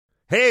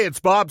Hey, it's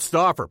Bob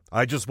Stauffer.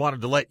 I just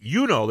wanted to let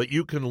you know that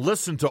you can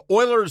listen to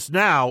Oilers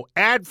Now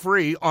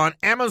ad-free on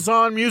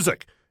Amazon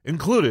Music,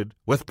 included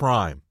with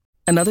Prime.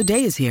 Another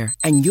day is here,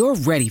 and you're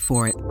ready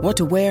for it. What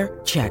to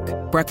wear? Check.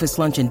 Breakfast,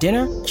 lunch, and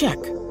dinner? Check.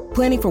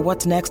 Planning for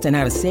what's next and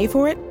how to save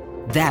for it?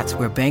 That's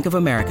where Bank of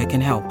America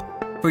can help.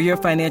 For your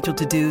financial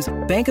to-dos,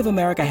 Bank of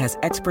America has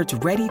experts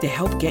ready to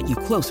help get you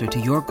closer to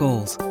your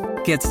goals.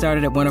 Get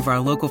started at one of our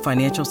local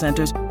financial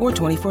centers or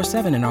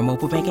 24/7 in our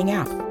mobile banking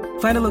app.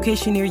 Find a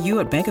location near you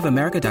at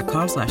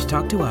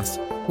bankofamerica.com/talktous.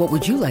 What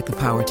would you like the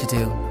power to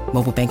do?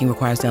 Mobile banking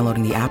requires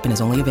downloading the app and is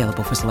only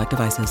available for select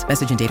devices.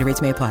 Message and data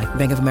rates may apply.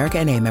 Bank of America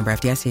N.A., member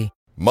FDIC.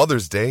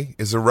 Mother's Day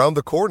is around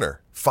the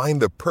corner. Find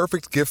the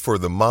perfect gift for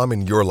the mom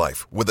in your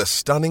life with a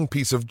stunning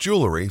piece of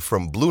jewelry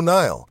from Blue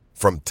Nile.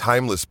 From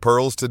timeless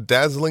pearls to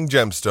dazzling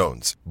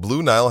gemstones,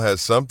 Blue Nile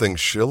has something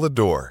she'll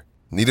adore.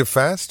 Need it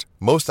fast?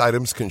 Most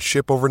items can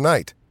ship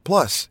overnight.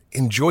 Plus,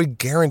 enjoy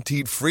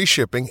guaranteed free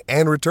shipping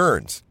and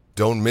returns.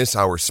 Don't miss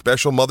our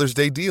special Mother's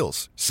Day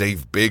deals.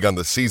 Save big on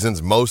the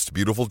season's most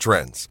beautiful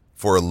trends.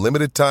 For a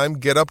limited time,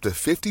 get up to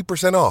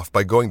 50% off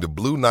by going to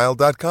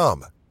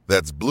BlueNile.com.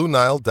 That's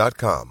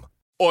BlueNile.com.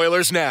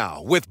 Oilers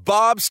Now with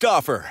Bob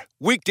Stauffer.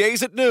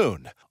 Weekdays at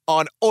noon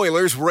on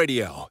Oilers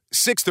Radio,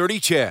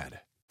 630 CHED.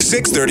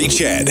 630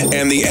 CHED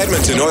and the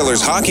Edmonton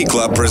Oilers Hockey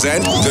Club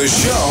present the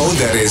show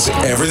that is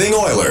everything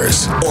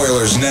Oilers.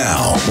 Oilers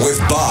Now with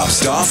Bob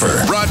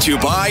Stauffer. Brought to you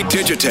by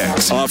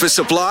Digitex. Office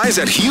supplies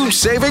at huge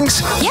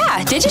savings?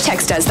 Yeah,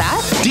 Digitex does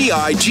that.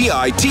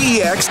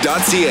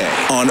 digitex.ca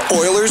on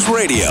Oilers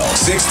Radio,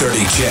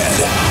 630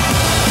 CHED.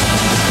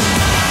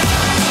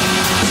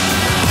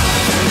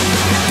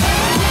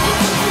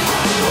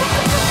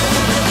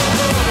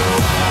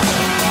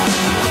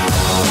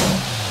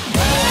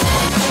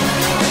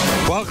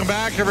 Welcome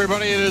back,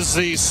 everybody. It is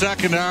the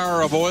second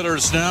hour of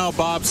Oilers Now.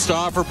 Bob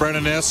Stauffer,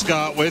 Brendan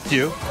Escott with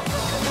you.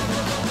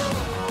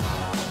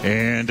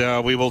 And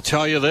we will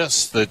tell you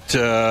this, that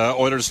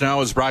Oilers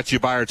Now is brought to you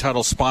by our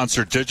title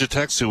sponsor,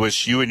 Digitex, who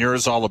wish you and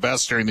yours all the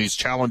best during these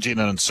challenging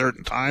and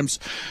uncertain times.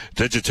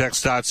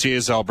 Digitex.ca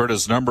is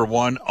Alberta's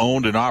 #1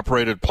 owned and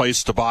operated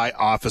place to buy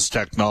office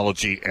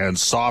technology and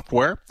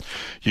software.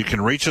 You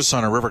can reach us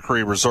on a River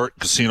Cree Resort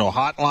Casino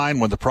hotline.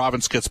 When the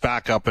province gets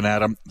back up and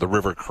at 'em, the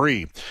River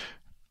Cree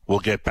will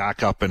get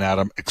back up and at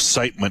 'em.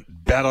 Excitement,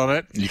 bet on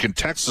it. You can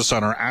text us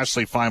on our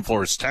Ashley Fine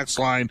Floors text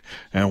line,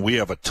 and we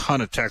have a ton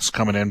of texts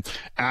coming in.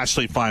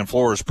 Ashley Fine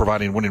Floors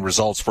providing winning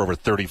results for over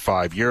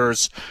 35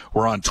 years.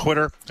 We're on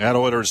Twitter at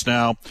Oilers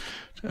Now.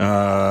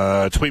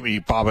 Tweet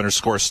me,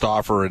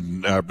 Bob_Stauffer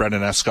and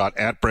Brendan Escott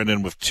at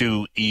Brendan with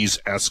 2 E's,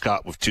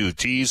 Escott with 2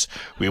 T's.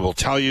 We will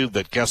tell you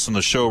that guests on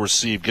the show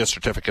receive gift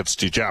certificates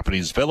to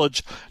Japanese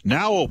Village,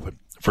 now open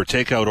for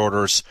takeout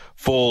orders.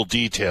 Full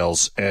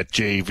details at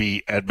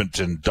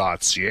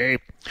jvedmonton.ca.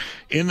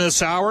 In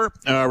this hour,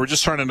 we're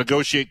just trying to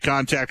negotiate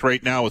contact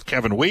right now with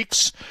Kevin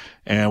Weeks,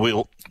 and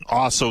we'll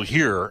also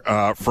hear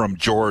from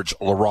George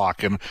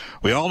Laraque. And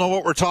we all know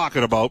what we're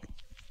talking about.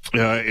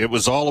 It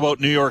was all about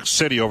New York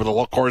City over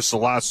the course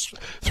of the last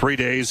 3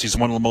 days. He's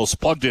one of the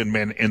most plugged-in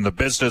men in the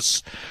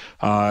business.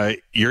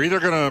 You're either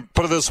going to,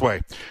 put it this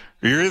way,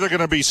 you're either going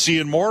to be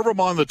seeing more of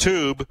him on the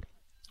tube,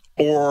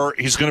 or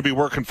he's going to be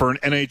working for an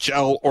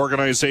NHL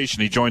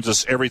organization. He joins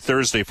us every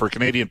Thursday for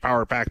Canadian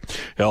Power Pack,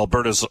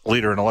 Alberta's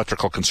leader in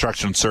electrical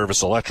construction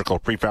service, electrical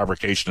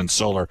prefabrication, and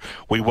solar.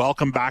 We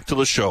welcome back to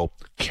the show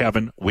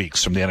Kevin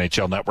Weeks from the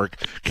NHL Network.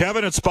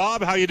 Kevin, it's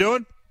Bob. How you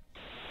doing?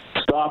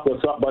 Stop.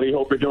 What's up, buddy?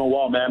 Hope you're doing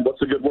well, man.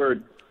 What's a good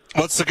word?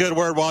 What's the good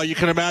word? Well, you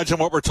can imagine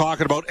what we're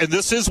talking about. And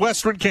this is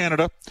Western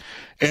Canada.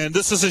 And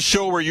this is a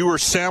show where you were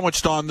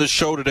sandwiched on this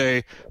show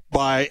today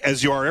by,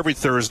 as you are every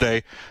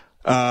Thursday,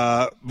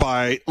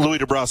 by Louis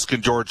DeBrusk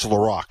and George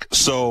Laraque.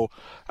 So,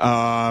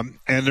 and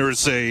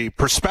there's a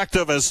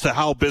perspective as to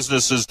how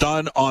business is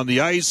done on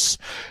the ice.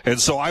 And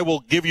so I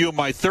will give you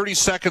my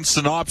 30-second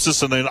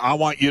synopsis, and then I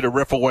want you to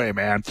riff away,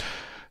 man.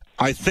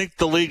 I think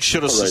the league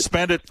should have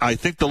suspended. I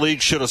think the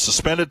league should have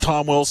suspended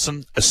Tom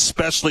Wilson,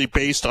 especially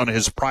based on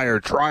his prior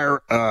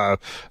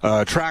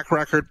track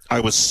record. I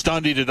was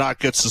stunned he did not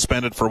get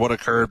suspended for what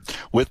occurred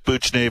with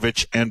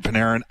Buchnevich and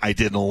Panarin. I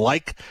didn't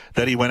like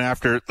that he went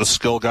after the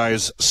skill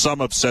guys. Some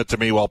have said to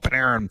me, well,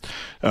 Panarin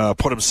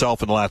put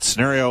himself in that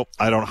scenario.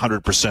 I don't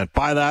 100%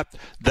 buy that.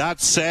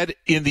 That said,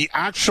 in the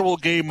actual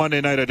game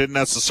Monday night, I didn't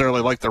necessarily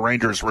like the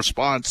Rangers'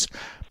 response.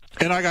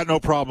 And I got no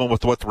problem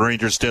with what the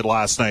Rangers did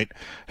last night.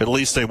 At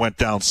least they went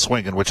down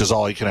swinging, which is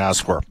all you can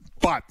ask for.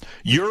 But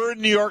you're in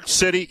New York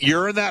City.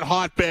 You're in that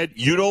hotbed.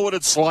 You know what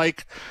it's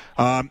like.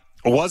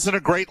 Wasn't a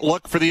great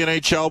look for the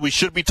NHL. We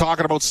should be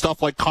talking about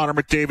stuff like Connor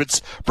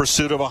McDavid's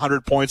pursuit of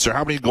 100 points or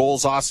how many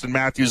goals Austin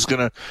Matthews is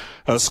going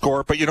to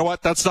score. But you know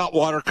what? That's not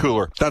water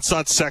cooler. That's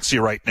not sexy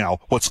right now.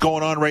 What's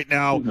going on right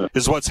now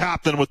is what's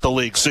happening with the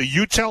league. So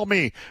you tell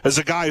me, as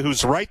a guy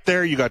who's right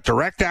there, you got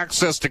direct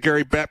access to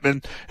Gary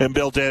Bettman and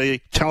Bill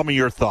Daly. Tell me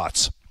your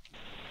thoughts.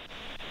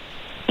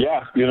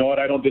 Yeah, you know what?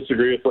 I don't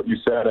disagree with what you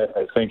said.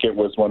 I think it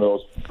was one of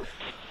those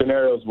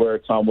scenarios where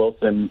Tom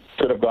Wilson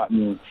could have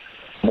gotten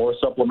more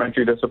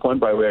supplementary discipline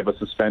by way of a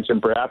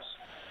suspension, perhaps.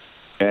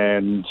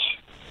 And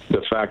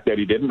the fact that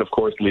he didn't, of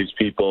course, leaves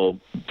people,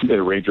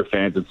 Ranger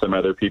fans and some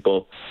other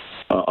people,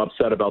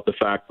 upset about the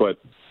fact. But,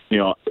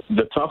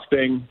 the tough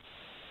thing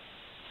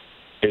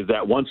is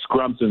that once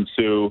scrums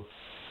ensue,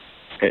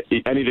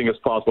 anything is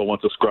possible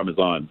once a scrum is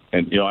on.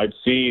 And, I've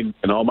seen,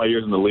 in all my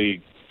years in the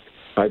league,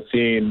 I've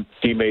seen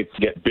teammates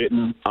get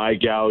bitten, eye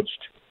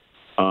gouged,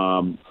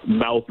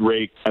 mouth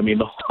raked. I mean,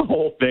 the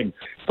whole thing.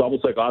 It's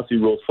almost like Aussie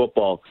rules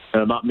football,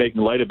 and I'm not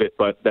making light of it,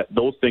 but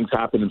those things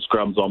happen in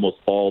scrums almost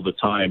all the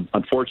time.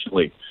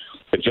 Unfortunately,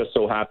 it just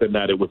so happened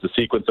that it was a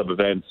sequence of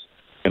events,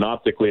 and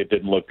optically it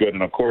didn't look good.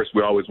 And, of course,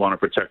 we always want to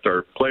protect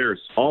our players,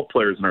 all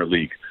players in our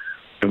league.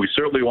 And we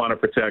certainly want to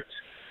protect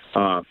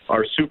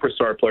our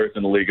superstar players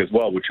in the league as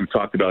well, which we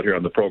talked about here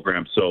on the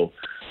program. So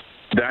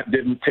that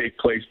didn't take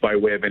place by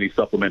way of any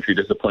supplementary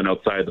discipline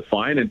outside of the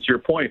fine. And to your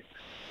point,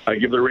 I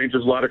give the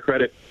Rangers a lot of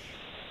credit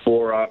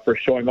for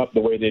showing up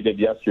the way they did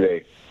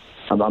yesterday.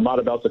 I'm not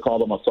about to call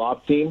them a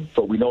soft team,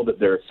 but we know that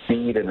they're a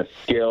speed and a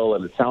skill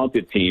and a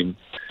talented team.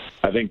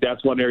 I think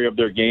that's one area of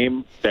their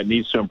game that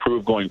needs to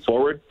improve going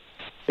forward.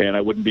 And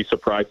I wouldn't be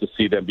surprised to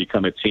see them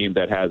become a team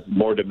that has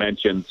more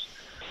dimensions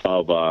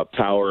of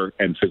power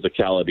and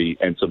physicality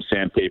and some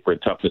sandpaper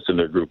and toughness in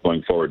their group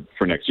going forward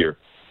for next year.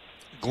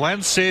 Glenn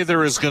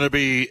Sather is going to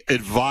be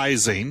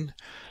advising.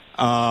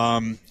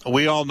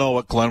 We all know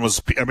what Glenn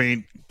was. I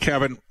mean,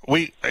 Kevin,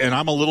 and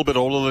I'm a little bit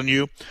older than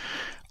you.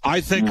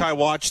 I think I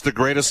watched the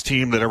greatest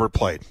team that ever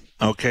played.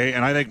 Okay,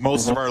 and I think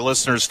most of our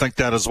listeners think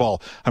that as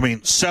well. I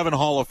mean, 7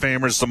 Hall of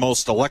Famers, the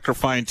most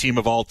electrifying team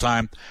of all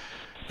time.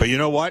 But you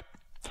know what?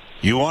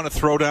 You want to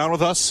throw down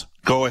with us?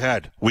 Go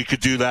ahead. We could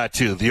do that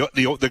too.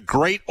 The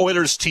great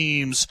Oilers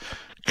teams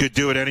could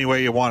do it any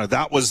way you wanted.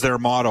 That was their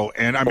motto.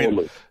 And I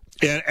mean,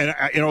 and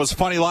it was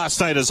funny last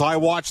night as I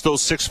watched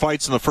those 6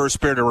 fights in the first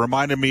period. It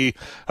reminded me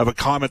of a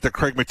comment that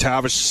Craig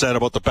McTavish said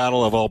about the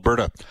Battle of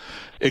Alberta.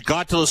 It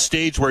got to the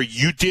stage where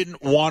you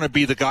didn't want to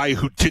be the guy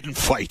who didn't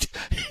fight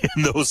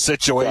in those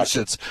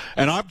situations.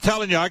 And I'm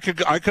telling you, I could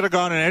have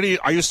gone in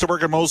I used to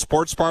work in Moe's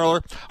Sports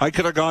Parlor. I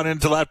could have gone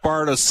into that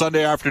bar on a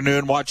Sunday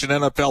afternoon watching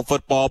NFL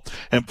football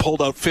and pulled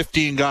out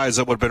 15 guys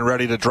that would have been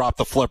ready to drop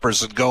the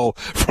flippers and go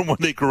from when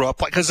they grew up.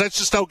 Because that's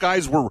just how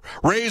guys were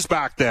raised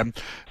back then.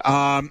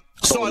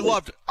 So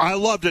I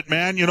loved it,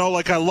 man.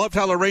 I loved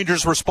how the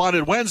Rangers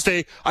responded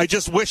Wednesday. I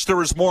just wish there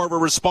was more of a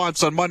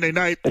response on Monday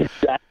night.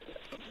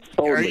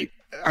 Totally.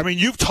 I mean,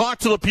 you've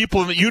talked to the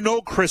people,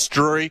 and Chris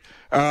Drury.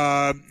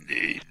 Now,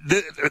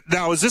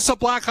 is this a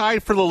black eye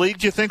for the league,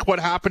 do you think, what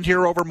happened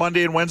here over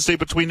Monday and Wednesday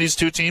between these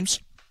two teams?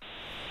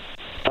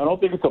 I don't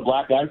think it's a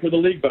black eye for the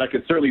league, but I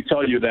can certainly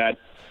tell you that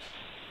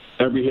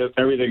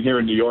everything here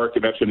in New York,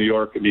 and Metro New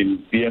York, I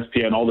mean,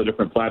 ESPN, all the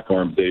different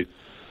platforms,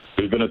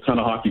 there's been a ton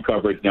of hockey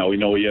coverage now. We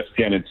know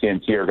ESPN and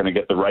TNT are going to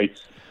get the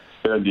rights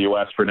there in the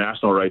U.S. for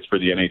national rights for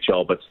the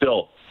NHL, but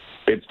still,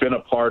 it's been a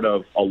part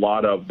of a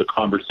lot of the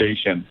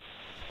conversation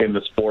in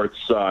the sports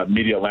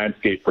media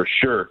landscape for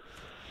sure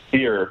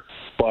here.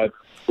 But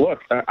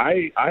look,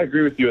 I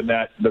agree with you in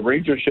that the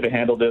Rangers should have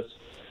handled this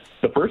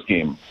the first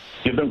game.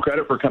 Give them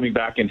credit for coming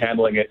back and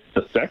handling it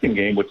the second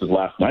game, which was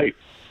last night.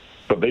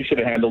 But they should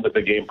have handled it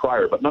the game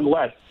prior. But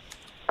nonetheless,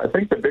 I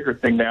think the bigger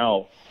thing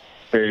now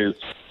is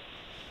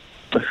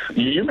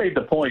you made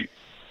the point,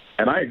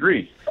 and I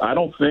agree. I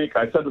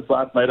said this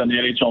last night on the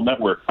NHL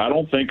Network, I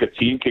don't think a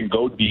team can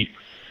go deep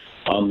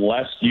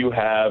unless you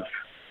have,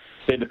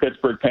 say, the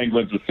Pittsburgh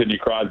Penguins with Sidney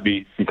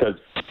Crosby, because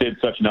Sid's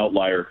such an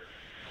outlier.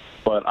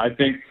 But I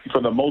think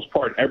for the most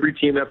part, every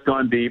team that's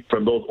gone deep,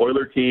 from those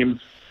Oiler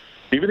teams,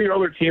 even the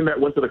Oiler team that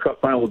went to the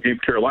Cup final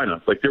against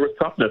Carolina, there was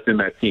toughness in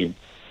that team.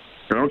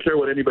 And I don't care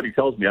what anybody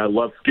tells me. I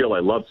love skill. I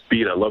love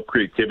speed. I love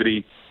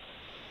creativity.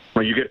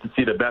 When you get to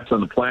see the best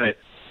on the planet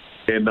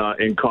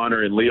in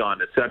Connor and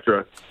Leon, et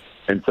cetera,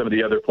 and some of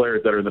the other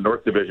players that are in the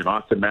North Division,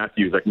 Austin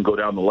Matthews, I can go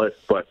down the list.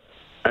 But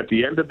at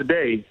the end of the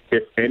day,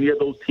 if any of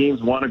those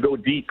teams want to go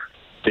deep,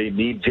 they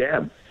need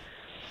jam.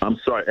 I'm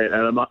sorry,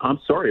 and I'm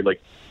sorry.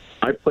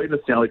 I played in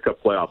the Stanley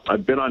Cup playoffs.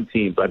 I've been on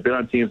teams. I've been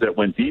on teams that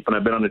went deep, and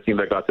I've been on a team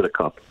that got to the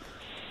Cup.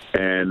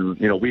 And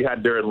we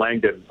had Darren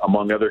Langdon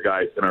among other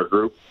guys in our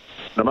group.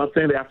 And I'm not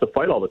saying they have to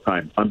fight all the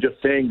time. I'm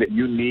just saying that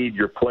you need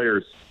your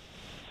players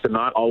to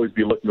not always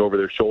be looking over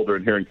their shoulder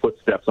and hearing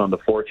footsteps on the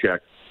forecheck.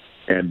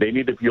 And they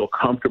need to feel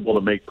comfortable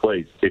to make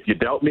plays. If you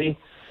doubt me,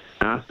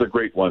 ask the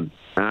great ones.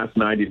 Ask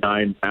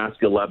 99,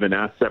 ask 11,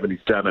 ask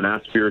 77,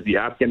 ask Fierzy,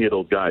 ask any of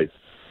those guys.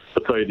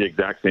 They'll tell you the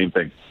exact same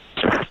thing.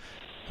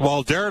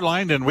 Well, Darren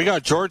Langdon, we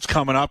got George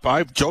coming up.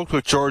 I've joked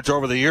with George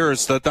over the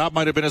years that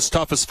might have been his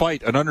toughest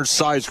fight. An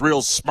undersized,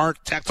 real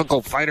smart,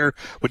 technical fighter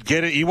would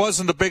get it. He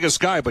wasn't the biggest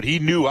guy, but he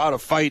knew how to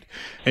fight,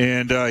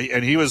 and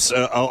he was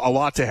a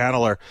lot to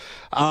handle her.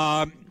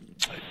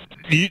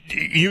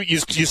 You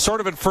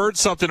sort of inferred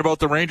something about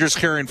the Rangers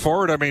carrying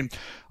forward. I mean,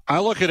 I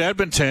look at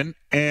Edmonton,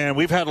 and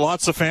we've had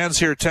lots of fans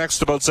here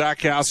text about Zach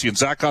Kassian.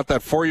 Zach got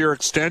that 4-year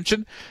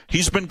extension.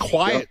 He's been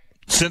quiet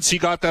since he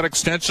got that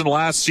extension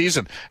last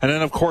season. And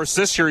then, of course,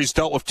 this year he's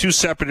dealt with 2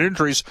 separate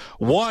injuries,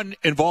 one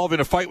involving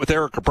a fight with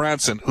Erica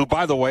Branson, who,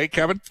 by the way,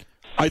 Kevin,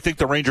 I think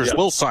the Rangers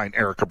will sign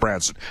Erica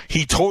Branson.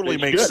 He totally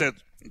makes sense.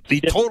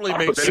 He totally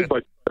makes sense.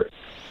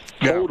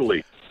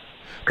 Totally.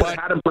 Could have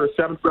had him for a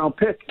 7th-round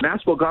pick.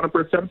 Nashville got him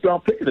for a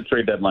 7th-round pick at the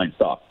trade deadline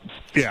stop.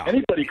 Yeah.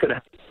 Anybody could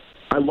have.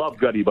 I love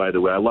Gutty, by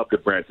the way. I love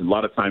good Branson. A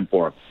lot of time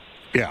for him.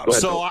 Yeah.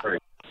 So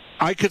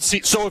I could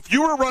see. So if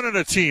you were running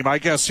a team, I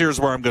guess here's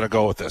where I'm going to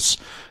go with this.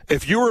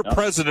 If you were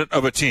president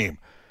of a team,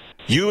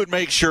 you would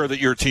make sure that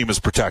your team is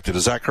protected.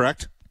 Is that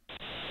correct?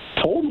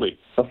 Totally.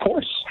 Of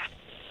course.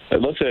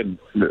 And listen,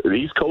 the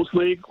East Coast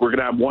League, we're going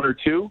to have 1 or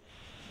 2.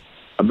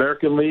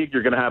 American League,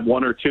 you're going to have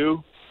 1 or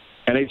 2.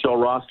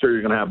 NHL roster,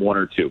 you're going to have 1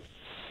 or 2.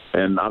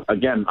 And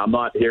again, I'm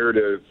not here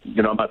to,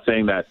 I'm not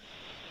saying that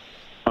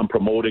I'm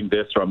promoting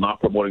this or I'm not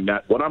promoting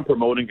that. What I'm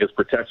promoting is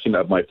protection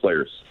of my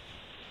players.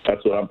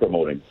 That's what I'm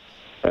promoting.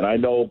 And I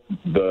know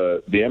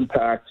the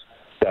impact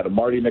that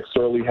Marty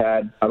McSorley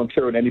had. I don't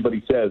care what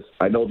anybody says.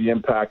 I know the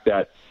impact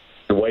that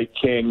Dwight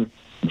King,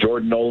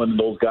 Jordan Nolan, and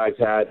those guys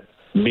had.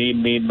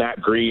 Mean Matt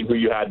Green, who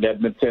you had in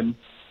Edmonton.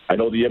 I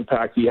know the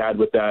impact he had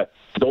with that.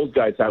 Those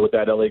guys had with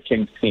that LA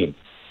Kings team.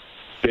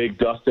 Big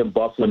Dustin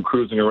Byfuglien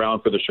cruising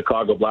around for the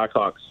Chicago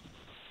Blackhawks.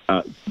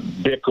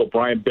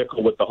 Brian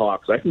Bickle with the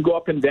Hawks. I can go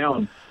up and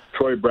down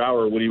Troy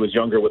Brouwer when he was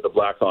younger with the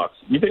Blackhawks.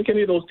 You think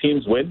any of those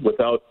teams win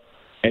without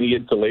any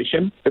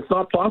insulation? It's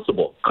not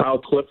possible. Kyle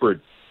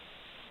Clifford.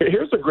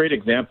 Here's a great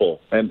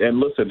example. And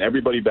listen,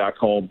 everybody back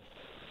home,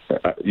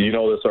 you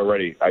know this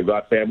already. I've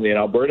got family in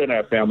Alberta and I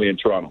have family in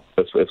Toronto,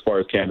 as far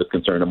as Canada's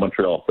concerned, and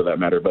Montreal for that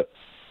matter. But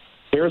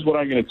here's what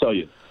I'm going to tell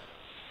you.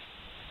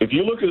 If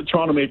you look at the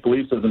Toronto Maple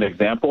Leafs as an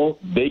example,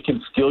 they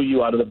can steal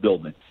you out of the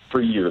building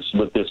for years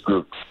with this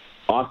group.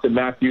 Austin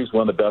Matthews,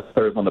 one of the best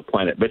players on the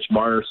planet. Mitch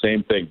Marner,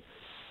 same thing.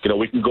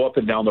 We can go up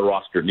and down the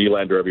roster,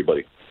 Nylander,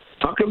 everybody.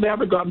 How come they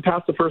haven't gotten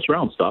past the first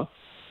round, stuff?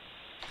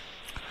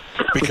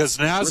 Because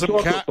Nazem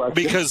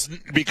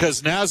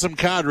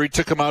Kadri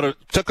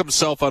took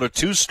himself out of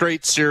 2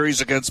 straight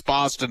series against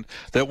Boston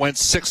that went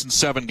 6 and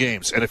 7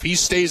 games. And if he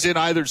stays in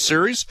either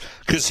series,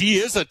 because he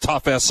is a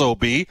tough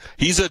SOB,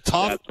 he's a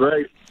tough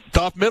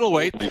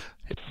middleweight.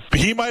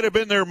 He might have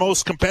been their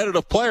most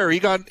competitive player.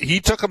 He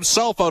took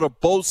himself out of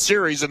both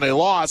series and they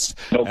lost.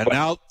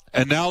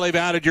 And now they've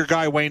added your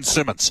guy Wayne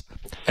Simmons.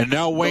 And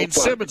now Wayne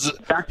Simmons,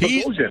 Zach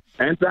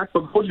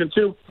Bogosian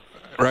too.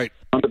 Right.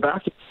 On the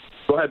back.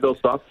 Go ahead, Bill.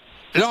 Stop.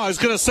 No, I was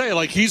going to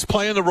say, he's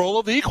playing the role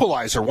of the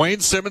equalizer. Wayne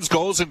Simmons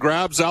goes and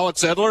grabs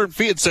Alex Edler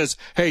and says,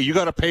 hey, you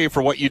got to pay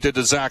for what you did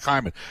to Zach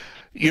Hyman.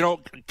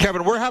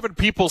 Kevin, we're having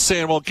people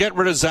saying, well, get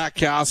rid of Zach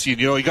Kassian.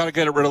 You got to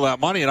get rid of that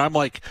money. And I'm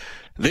like,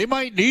 they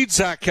might need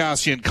Zach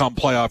Kassian come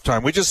playoff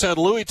time. We just had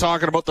Louis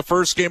talking about the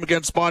first game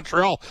against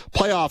Montreal,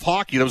 playoff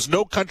hockey. There was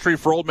no country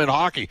for old men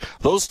hockey.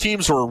 Those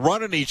teams were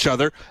running each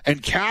other,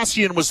 and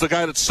Kassian was the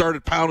guy that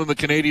started pounding the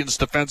Canadiens'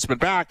 defenseman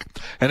back,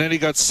 and then he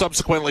got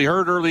subsequently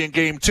hurt early in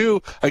Game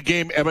 2, a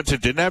game Edmonton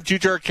didn't have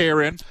Jujhar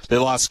Khaira in. They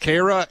lost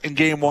Khaira in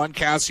Game 1,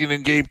 Kassian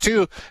in Game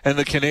 2, and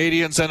the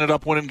Canadiens ended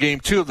up winning Game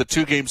 2 of the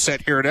 2-game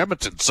set here in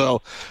Edmonton.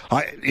 So,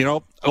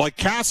 like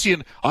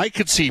Kassian, I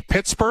could see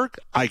Pittsburgh.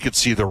 I could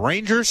see the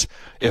Rangers.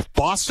 If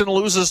Boston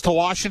loses to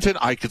Washington,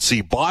 I could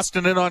see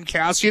Boston in on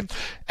Kassian.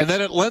 And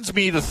then it lends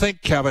me to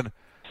think, Kevin,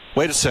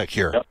 wait a sec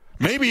here. Yep.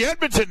 Maybe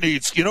Edmonton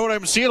needs, you know what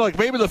I'm seeing? Like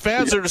maybe the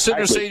fans are sitting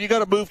there saying you got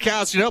to move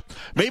Kassian up.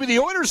 Maybe the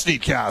Oilers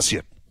need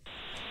Kassian.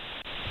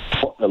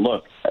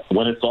 Look,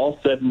 when it's all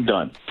said and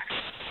done,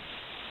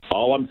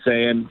 all I'm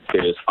saying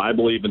is I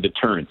believe in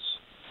deterrence.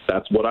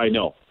 That's what I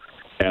know.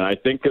 And I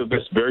think of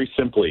this very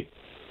simply.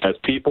 As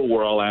people,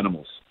 we're all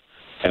animals.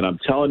 And I'm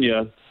telling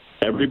you,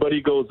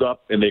 everybody goes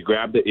up and they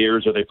grab the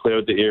ears or they play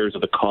with the ears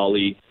of the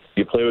collie.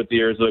 You play with the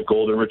ears of the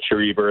golden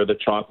retriever, the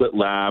chocolate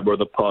lab, or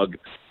the pug.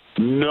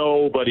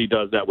 Nobody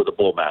does that with a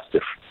bull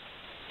mastiff.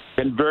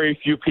 And very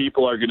few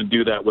people are going to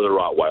do that with a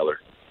Rottweiler.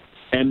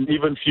 And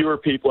even fewer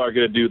people are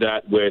going to do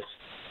that with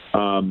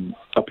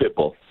a pit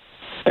bull.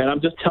 And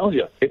I'm just telling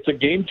you, it's a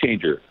game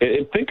changer.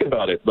 And think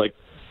about it.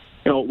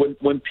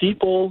 When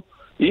people,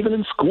 even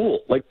in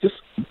school, just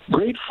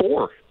grade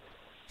 4,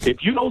 if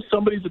you know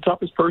somebody's the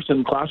toughest person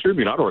in the classroom,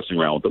 you're not horsing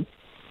around with them.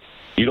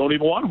 You don't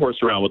even want to horse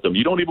around with them.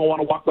 You don't even want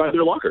to walk by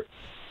their locker.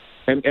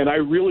 And I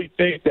really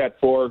think that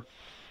for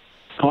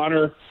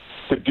Connor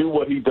to do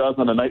what he does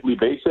on a nightly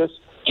basis,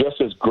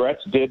 just as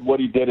Gretz did what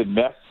he did in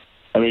Mets.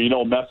 I mean,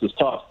 Mets is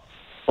tough.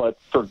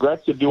 But for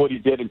Gretz to do what he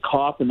did in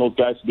Kopp and those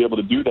guys to be able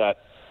to do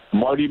that,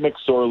 Marty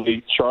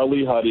McSorley,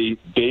 Charlie Huddy,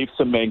 Dave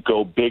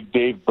Semenko, Big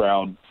Dave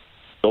Brown,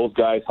 those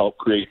guys help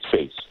create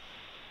space.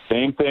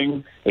 Same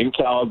thing in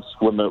Calgary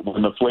when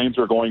the Flames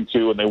were going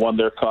to and they won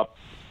their cup.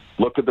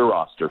 Look at the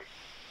roster.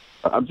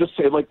 I'm just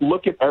saying,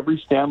 look at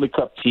every Stanley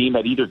Cup team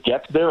that either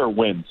gets there or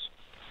wins.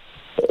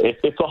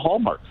 It's a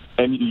hallmark,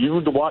 and you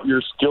want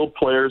your skilled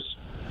players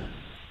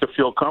to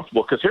feel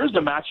comfortable. Because here's the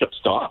matchup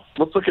stuff.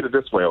 Let's look at it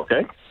this way,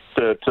 okay?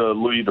 To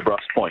Louis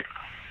DeBrusk's point.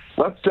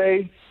 Let's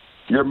say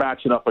you're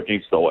matching up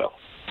against the Oil,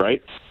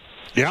 right?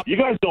 Yeah. You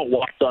guys don't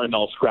walk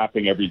Darnell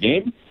scrapping every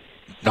game.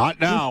 Not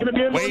now.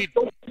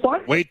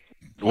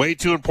 Way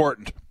too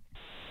important.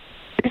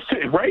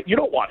 Right? You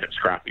don't want him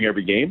scrapping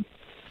every game.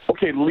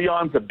 Okay,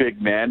 Leon's a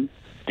big man.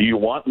 Do you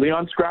want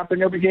Leon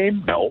scrapping every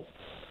game? No.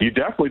 You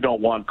definitely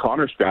don't want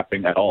Connor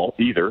scrapping at all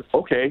either.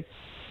 Okay.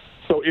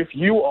 So if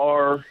you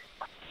are,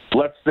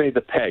 let's say,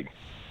 the Peg,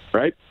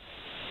 right?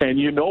 And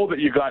you know that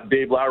you got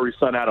Dave Lowry's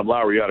son, Adam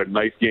Lowry, had a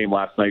nice game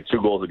last night,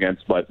 2 goals again,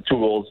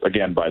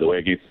 by the way,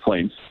 against the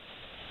Flames.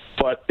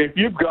 But if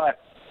you've got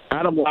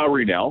Adam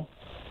Lowry now,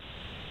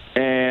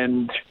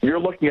 and you're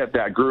looking at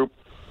that group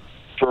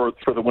for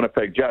the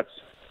Winnipeg Jets,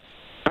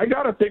 I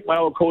got to think my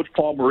old coach,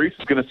 Paul Maurice,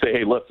 is going to say,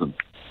 hey, listen,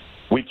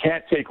 we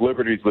can't take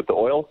liberties with the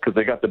Oil because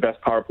they got the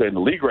best power play in the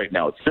league right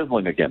now. It's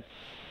fizzling again.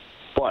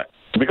 But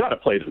we got to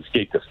play to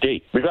skate to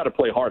skate. We got to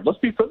play hard. Let's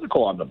be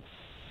physical on them.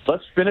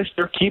 Let's finish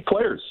their key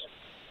players.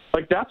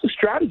 Like, that's a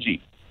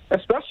strategy,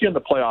 especially in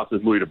the playoffs,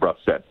 as Louis DeBruff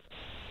said.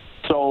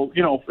 So,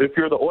 if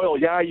you're the Oil,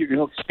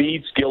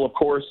 speed, skill, of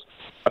course,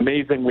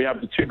 amazing. We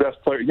have the 2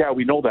 best players. Yeah,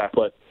 we know that,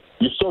 but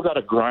you still got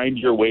to grind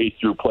your way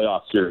through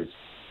playoff series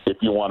if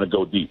you want to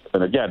go deep.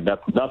 And again,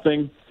 that's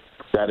nothing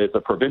that is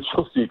a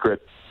provincial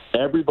secret.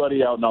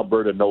 Everybody out in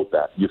Alberta knows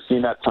that. You've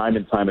seen that time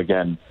and time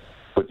again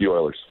with the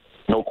Oilers.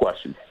 No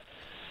question.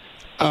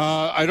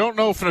 I don't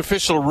know if an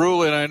official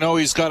ruling, I know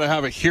he's got to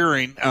have a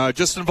hearing,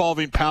 just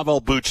involving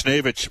Pavel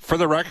Buchnevich. For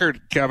the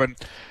record, Kevin,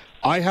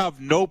 I have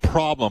no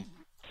problem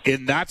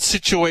in that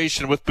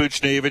situation with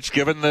Buchnevich,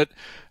 given that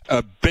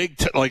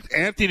like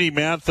Anthony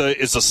Mantha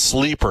is a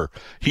sleeper.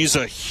 He's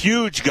a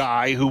huge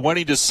guy who, when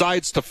he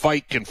decides to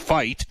fight, can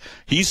fight.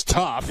 He's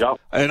tough.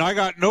 Yep. And I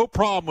got no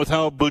problem with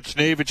how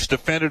Buchnevich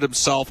defended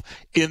himself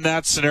in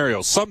that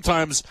scenario.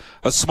 Sometimes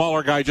a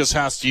smaller guy just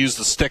has to use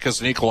the stick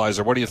as an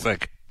equalizer. What do you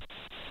think?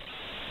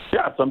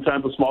 Yeah,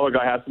 sometimes a smaller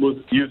guy has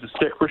to use the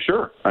stick for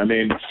sure. I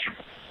mean,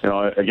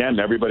 again,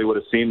 everybody would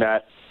have seen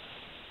that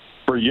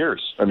for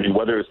years. I mean,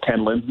 whether it's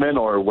Ken Lindsman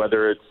or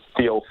whether it's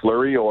Theo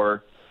Fleury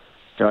or,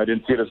 I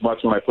didn't see it as much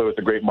when I played with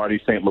the great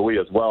Marty St. Louis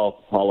as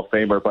well, Hall of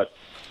Famer. But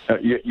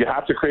you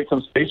have to create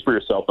some space for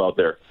yourself out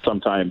there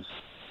sometimes.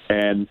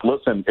 And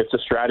listen, it's a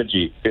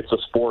strategy. It's a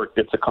sport.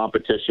 It's a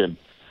competition.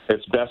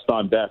 It's best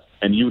on best.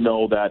 And you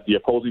know that the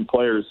opposing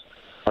players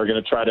are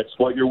going to try to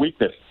exploit your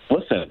weakness.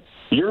 Listen,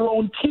 your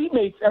own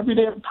teammates every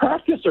day in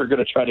practice are going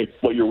to try to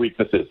exploit your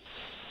weaknesses.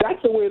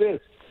 That's the way it is.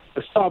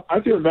 I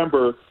can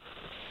remember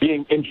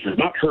being injured,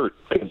 not hurt,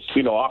 because,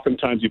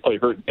 oftentimes you play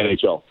hurt in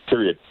NHL,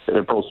 period,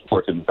 in pro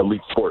sports and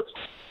elite sports.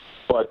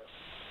 But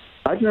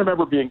I can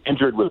remember being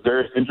injured with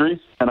various injuries,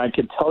 and I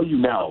can tell you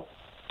now,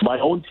 my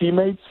own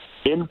teammates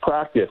in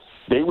practice,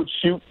 they would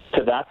shoot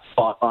to that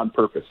spot on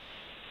purpose.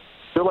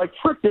 They're like,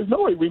 frick, there's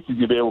no way we can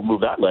be able to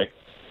move that leg.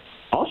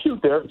 I'll shoot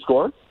there and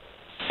score.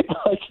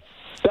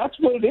 That's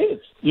what it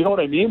is. You know what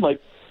I mean?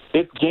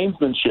 It's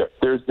gamesmanship.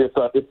 It's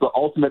the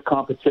ultimate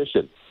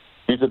competition.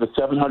 These are the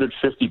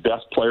 750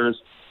 best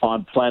players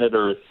on planet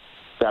Earth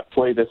that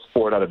play this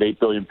sport out of 8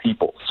 billion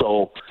people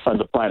on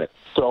the planet.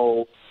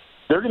 So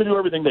they're going to do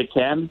everything they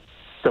can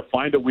to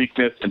find a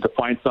weakness and to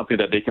find something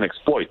that they can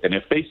exploit. And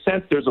if they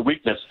sense there's a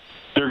weakness,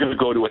 they're going to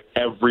go to it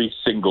every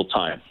single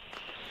time.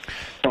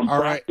 From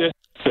practice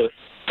to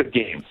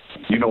game.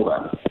 You know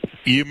that.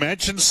 You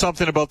mentioned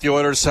something about the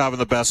Oilers having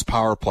the best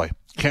power play.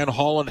 Ken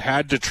Holland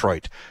had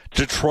Detroit.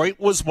 Detroit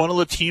was one of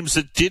the teams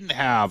that didn't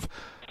have,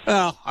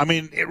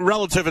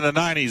 relative in the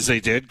 90s they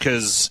did,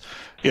 because,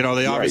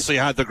 they obviously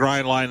had the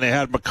grind line, they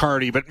had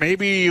McCarty, but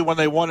maybe when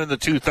they won in the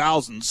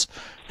 2000s,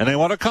 and they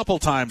won a couple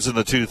times in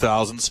the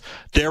 2000s,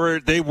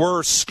 they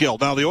were skilled.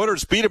 Now, the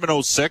Oilers beat them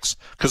in 06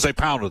 because they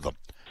pounded them.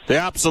 They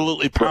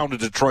absolutely pounded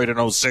Detroit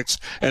in 06,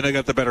 and they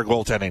got the better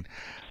goaltending.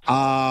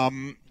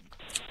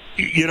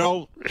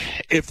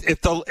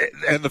 If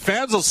the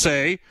fans will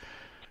say,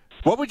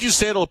 what would you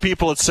say to the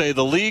people that say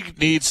the league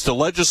needs to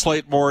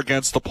legislate more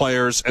against the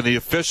players and the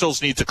officials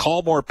need to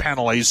call more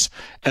penalties,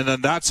 and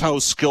then that's how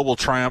skill will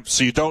triumph,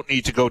 so you don't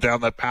need to go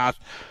down that path?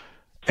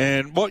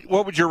 And what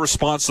would your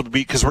response be?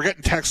 Because we're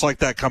getting texts like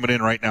that coming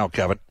in right now,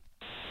 Kevin.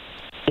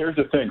 Here's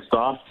the thing,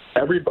 Stoff.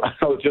 I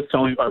was just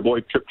telling our boy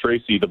Trip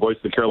Tracy, the voice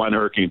of the Carolina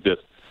Hurricanes, this.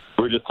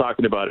 We were just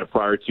talking about it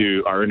prior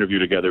to our interview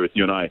together with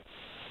you and I.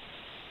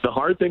 The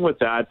hard thing with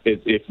that is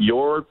if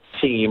your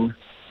team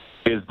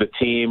is the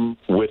team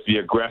with the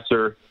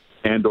aggressor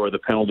and or the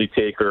penalty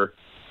taker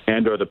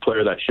and or the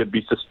player that should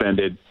be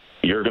suspended,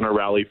 you're going to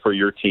rally for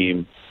your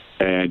team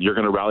and you're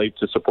going to rally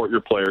to support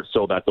your player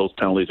so that those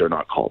penalties are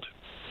not called.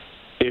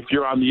 If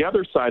you're on the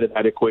other side of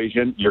that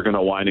equation, you're going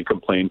to whine and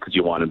complain because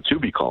you want them to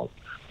be called.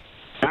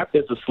 That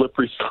is a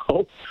slippery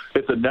slope.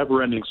 It's a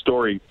never-ending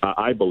story,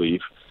 I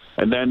believe.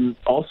 And then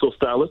also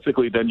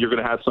stylistically, then you're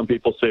going to have some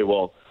people say,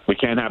 well, we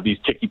can't have these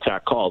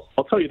ticky-tack calls.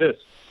 I'll tell you this.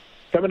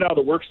 Coming out of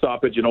the work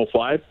stoppage in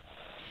 05,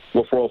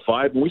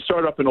 when we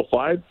started up in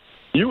 05,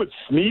 you would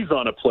sneeze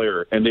on a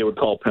player and they would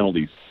call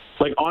penalties.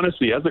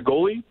 Honestly, as a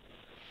goalie,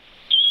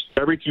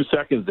 every 2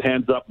 seconds,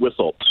 hands up,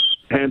 whistle.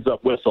 Hands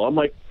up, whistle. I'm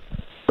like,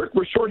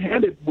 we're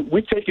shorthanded.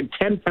 We've taken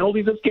 10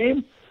 penalties this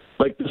game.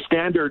 The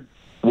standard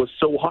was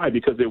so high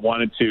because they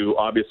wanted to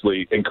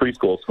obviously increase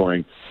goal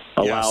scoring,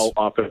 allow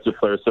offensive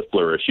players to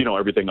flourish,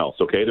 everything else.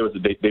 Okay,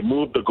 they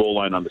moved the goal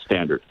line on the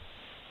standard.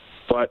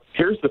 But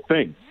here's the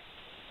thing: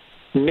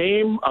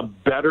 name a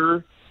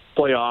better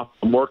playoff,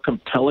 a more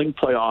compelling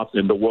playoff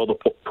in the world of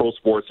pro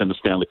sports than the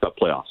Stanley Cup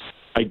playoffs.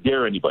 I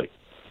dare anybody.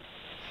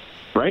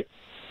 Right?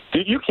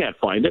 You can't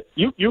find it.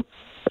 You.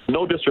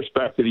 No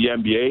disrespect to the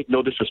NBA,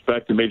 no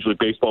disrespect to Major League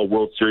Baseball,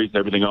 World Series, and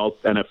everything else,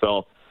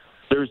 NFL.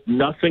 There's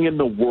nothing in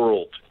the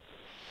world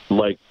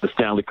like the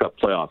Stanley Cup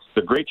playoffs.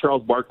 The great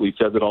Charles Barkley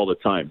says it all the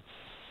time.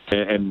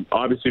 And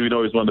obviously we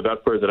know he's one of the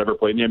best players that ever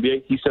played in the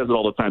NBA. He says it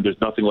all the time. There's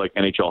nothing like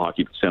NHL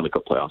hockey, Stanley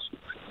Cup playoffs.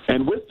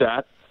 And with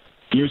that,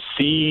 you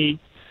see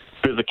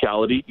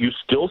physicality. You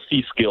still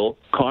see skill.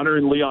 Connor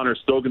and Leon are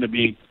still going to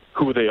be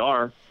who they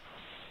are.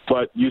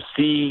 But you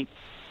see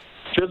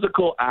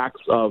physical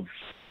acts of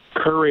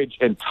courage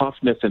and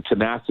toughness and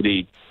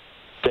tenacity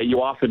that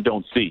you often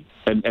don't see.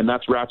 And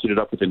that's ratcheted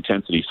up with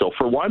intensity. So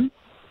for one,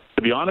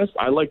 to be honest,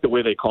 I like the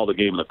way they call the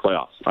game in the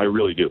playoffs. I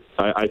really do.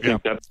 I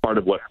think that's part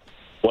of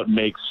what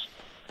makes,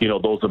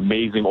 those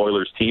amazing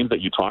Oilers teams that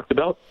you talked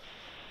about,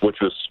 which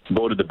was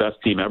voted the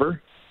best team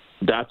ever.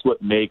 That's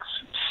what makes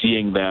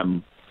seeing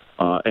them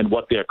and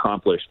what they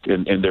accomplished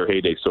in their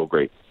heyday so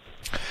great.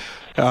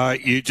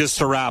 You just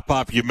to wrap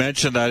up, you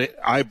mentioned that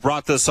I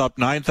brought this up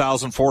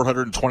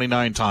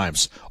 9,429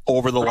 times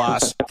over the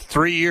last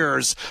 3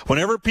 years.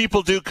 Whenever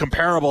people do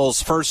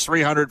comparables, first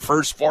 300,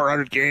 first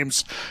 400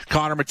 games,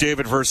 Connor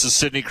McDavid versus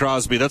Sidney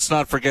Crosby. Let's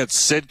not forget,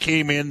 Sid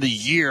came in the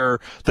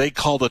year they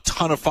called a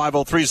ton of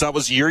 503s. That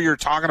was the year you're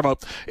talking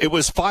about. It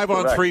was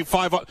 5-on-3,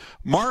 5-on.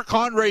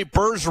 Marc-Andre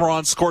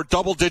Bergeron scored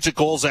double-digit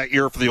goals that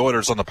year for the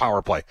Oilers on the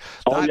power play.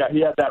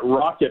 He had that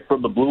rocket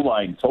from the blue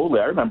line.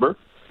 Totally, I remember.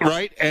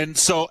 Right, and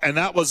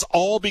that was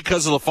all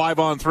because of the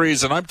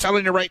 5-on-3s. And I'm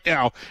telling you right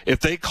now,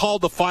 if they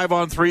called the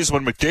 5-on-3s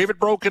when McDavid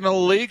broke into the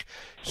league,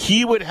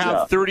 he would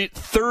have 30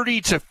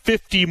 to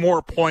 50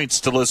 more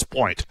points to this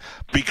point,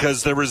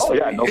 because there was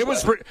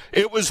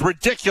it was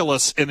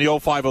ridiculous in the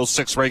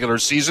 05-06 regular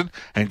season.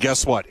 And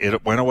guess what?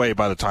 It went away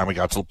by the time we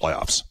got to the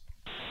playoffs.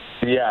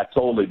 Yeah,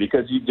 totally,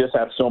 because you just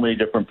have so many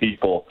different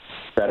people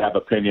that have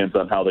opinions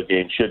on how the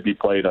game should be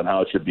played, on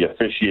how it should be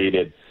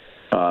officiated.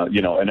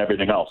 And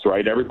everything else,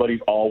 right?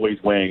 Everybody's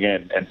always weighing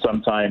in, and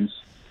sometimes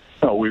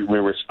we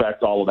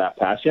respect all of that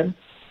passion,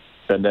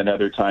 and then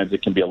other times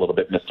it can be a little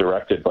bit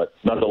misdirected. But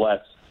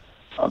nonetheless,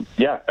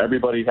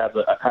 everybody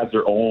has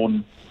their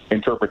own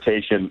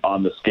interpretation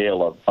on the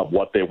scale of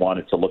what they want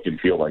it to look and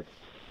feel like.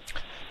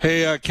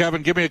 Hey,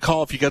 Kevin, give me a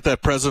call if you get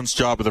that president's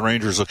job with the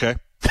Rangers, okay?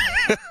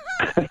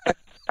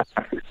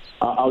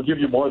 I'll give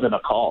you more than a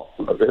call.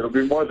 It'll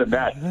be more than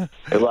that.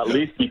 It'll at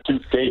least be 2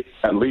 states,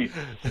 at least.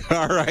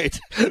 All right.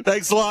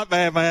 Thanks a lot,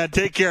 man.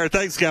 Take care.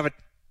 Thanks, Kevin.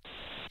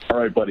 All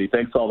right, buddy.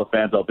 Thanks to all the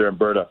fans out there in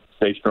Alberta.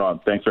 Stay strong.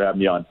 Thanks for having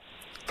me on.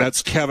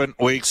 That's Kevin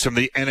Weeks from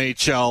the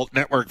NHL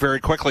Network. Very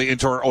quickly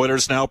into our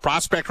Oilers Now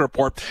Prospect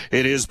Report.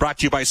 It is brought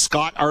to you by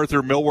Scott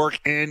Arthur Millwork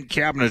and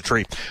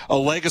Cabinetry. A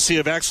legacy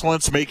of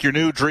excellence. Make your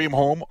new dream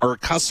home or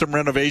custom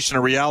renovation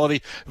a reality.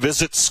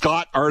 Visit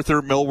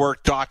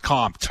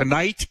ScottArthurMillwork.com.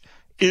 Tonight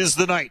is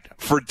the night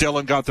for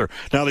Dylan Guenther.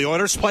 Now, the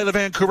Oilers play the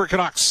Vancouver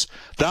Canucks.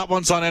 That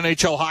one's on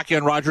NHL Hockey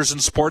on Rogers and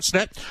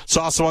Sportsnet. It's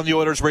also on the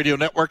Oilers Radio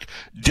Network.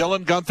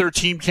 Dylan Guenther,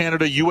 Team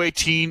Canada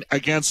U18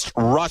 against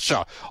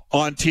Russia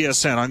on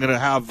TSN. I'm going to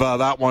have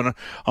that one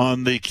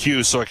on the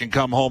queue so I can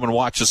come home and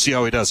watch to see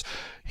how he does.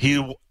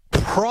 He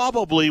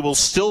probably will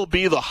still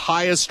be the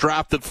highest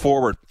drafted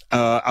forward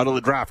out of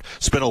the draft.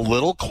 It's been a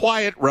little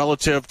quiet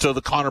relative to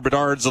the Connor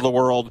Bedards of the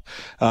world.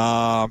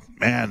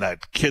 Man,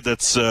 that kid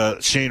that's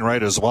Shane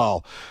Wright as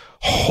well.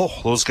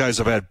 Oh, those guys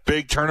have had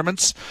big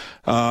tournaments.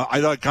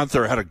 I thought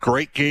Guenther had a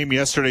great game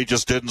yesterday,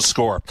 just didn't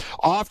score.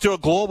 Off to a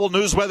global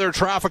news weather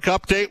traffic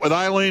update with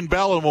Eileen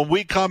Bell, and when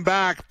we come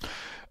back,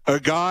 a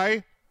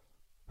guy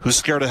who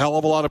scared a hell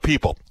of a lot of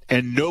people,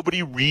 and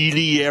nobody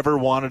really ever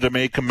wanted to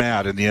make him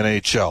mad in the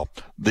NHL.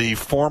 The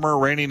former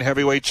reigning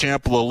heavyweight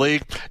champ of the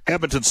league,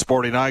 Edmonton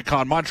sporting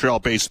icon,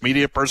 Montreal-based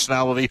media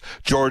personality,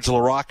 George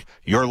Laraque.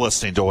 You're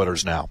listening to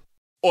Oilers Now.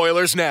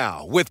 Oilers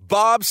Now with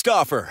Bob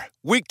Stauffer.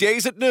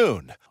 Weekdays at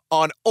noon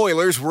on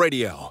Oilers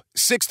Radio,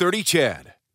 630 CHED.